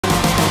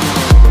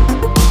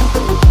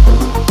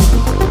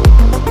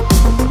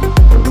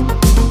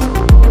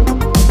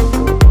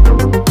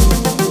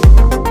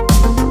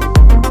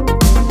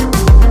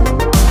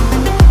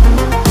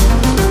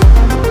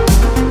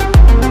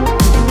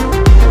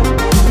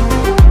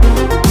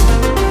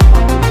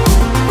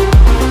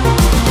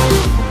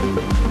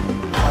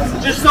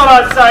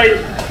say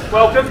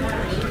welcome.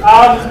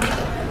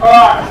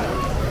 Alright,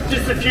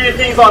 just a few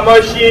things like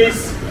most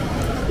years.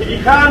 If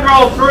you can't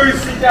roll through,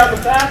 sit down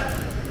the back.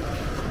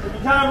 If you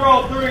can't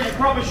roll through, you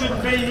probably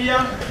shouldn't be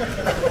here.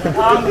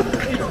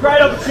 It's a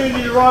great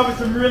opportunity to ride with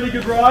some really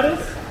good riders,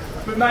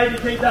 but maybe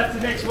keep that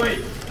to next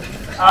week.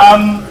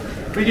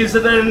 Because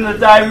at the end of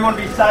the day, we want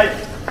to be safe.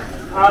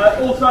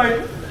 Also,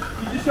 you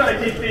just got to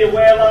be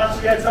aware. Last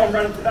year we had someone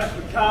running to the back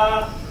of the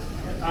car.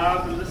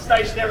 It was a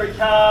stationary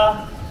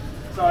car,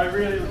 so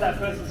really it was that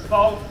person's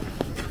fault.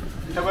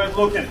 They weren't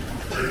looking.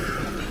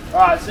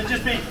 Alright, so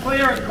just be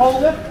clear and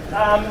calm.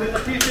 There's a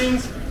few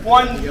things.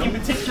 One in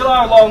particular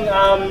along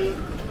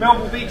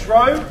Melbourne Beach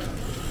Road,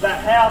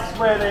 that house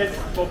where there's,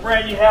 well,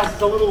 brand new house,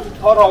 there's a little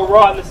pothole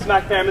right in the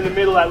smack bam in the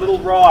middle, that little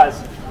rise.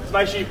 So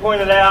make sure you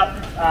point it out.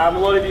 A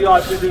lot of you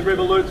guys who do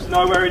river loops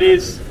know where it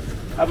is.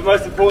 But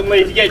most importantly,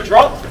 if you get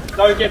dropped,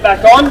 don't get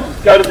back on,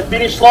 go to the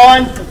finish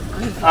line.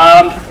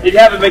 If you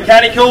have a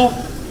mechanical,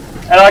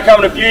 and I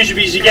come and abuse you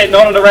because you're getting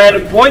on at a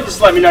random point, just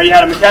let me know you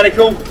had a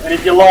mechanical, and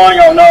if you're lying,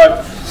 I'll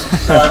know.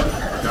 So,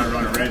 don't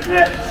run a red.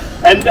 Yeah,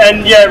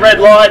 and yeah, red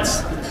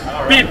lights.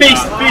 Be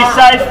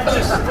safe.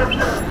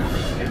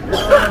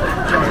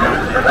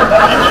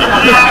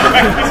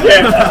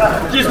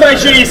 Just make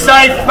sure you're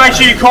safe. Make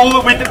sure you call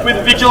it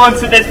with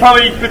vigilance. And there's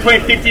probably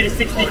between 50 to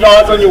 60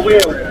 guys on your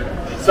wheel.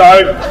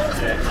 So.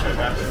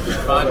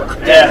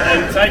 Yeah,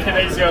 and take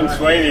it easy on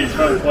Sweeny, he's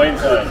from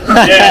Queensland.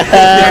 Yeah.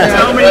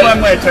 Tell me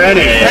when we're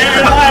turning. I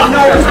have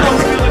no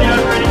responsibility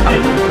over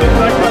anything.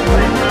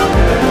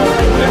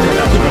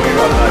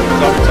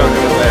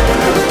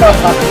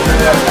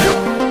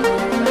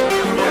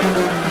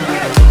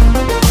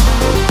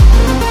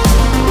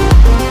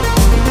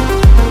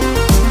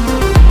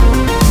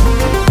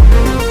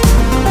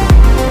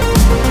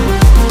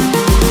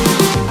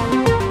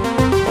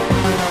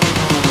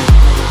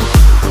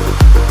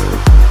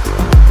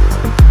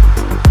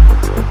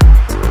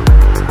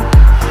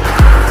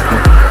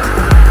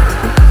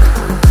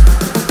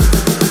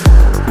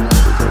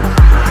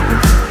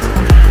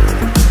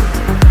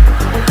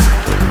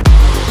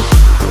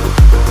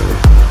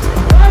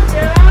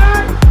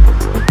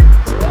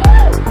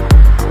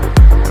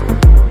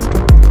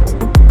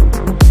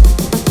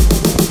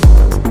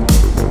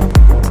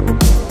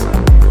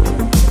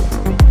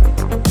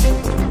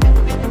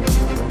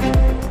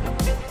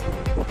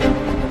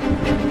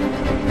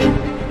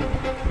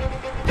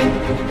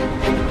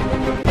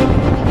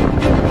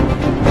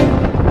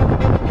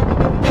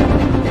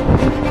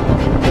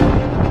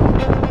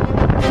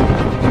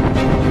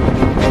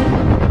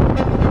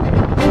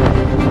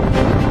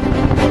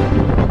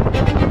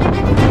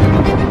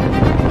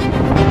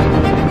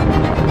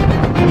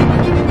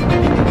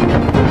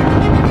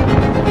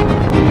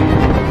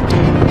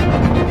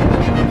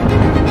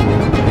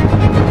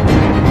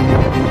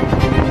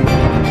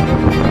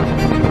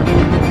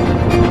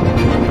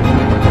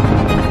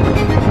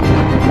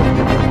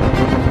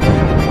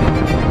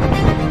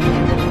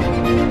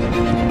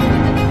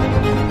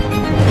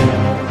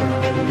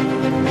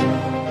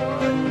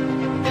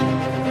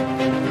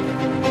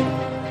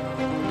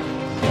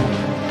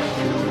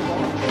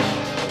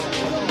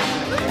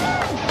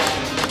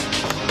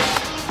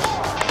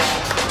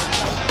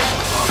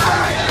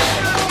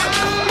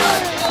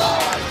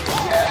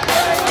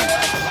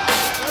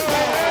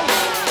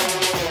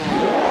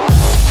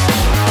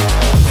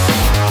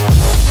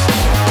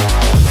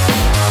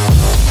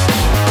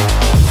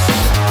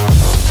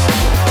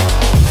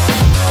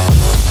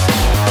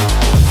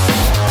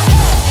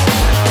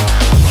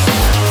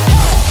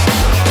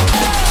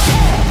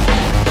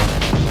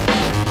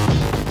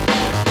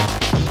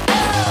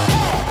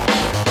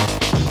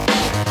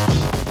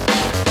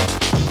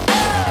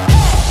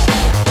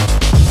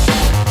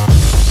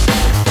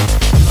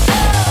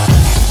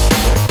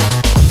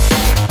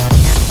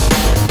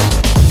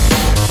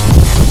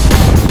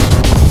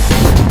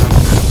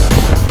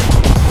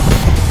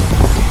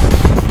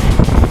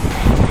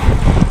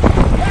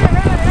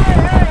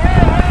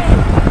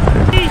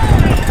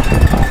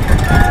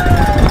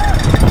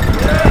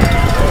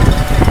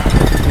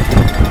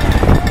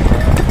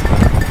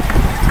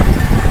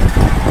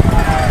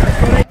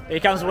 Here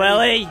comes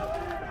Welly.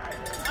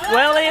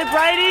 Welly and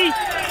Brady.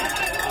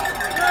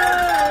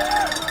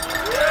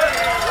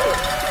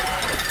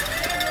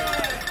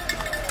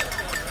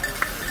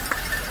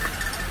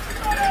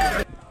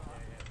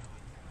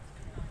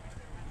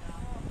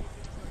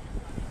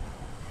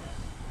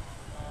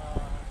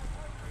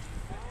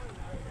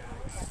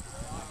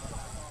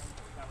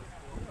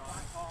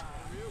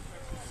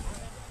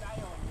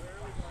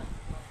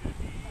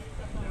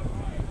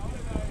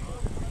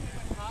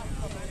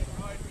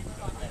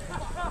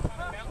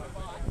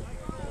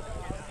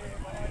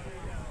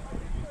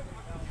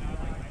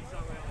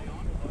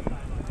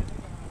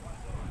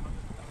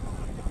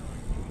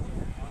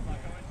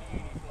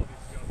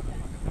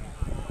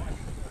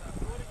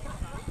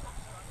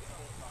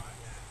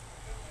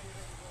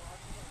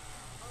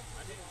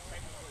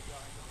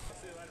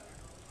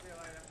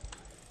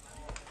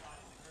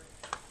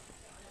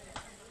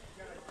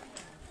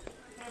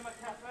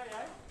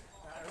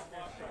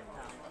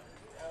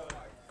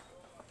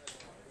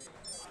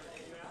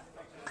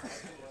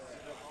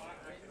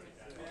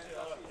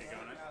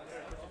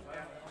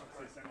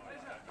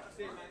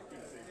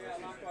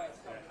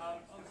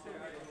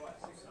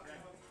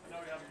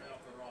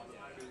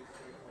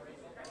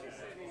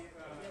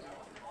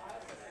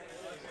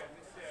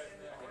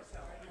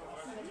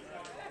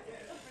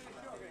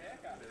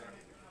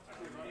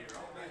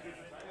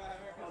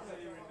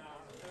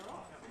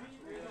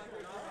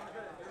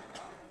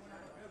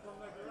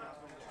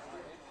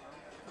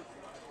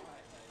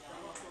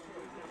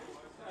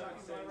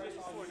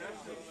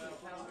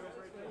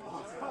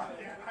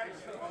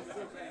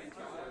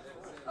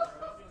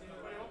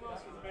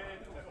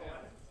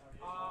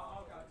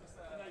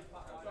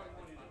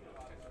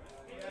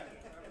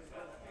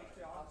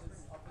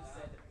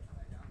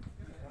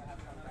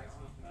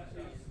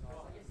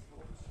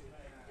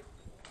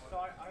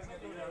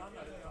 doing that. I'm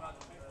not doing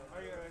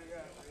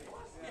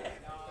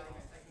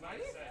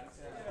that.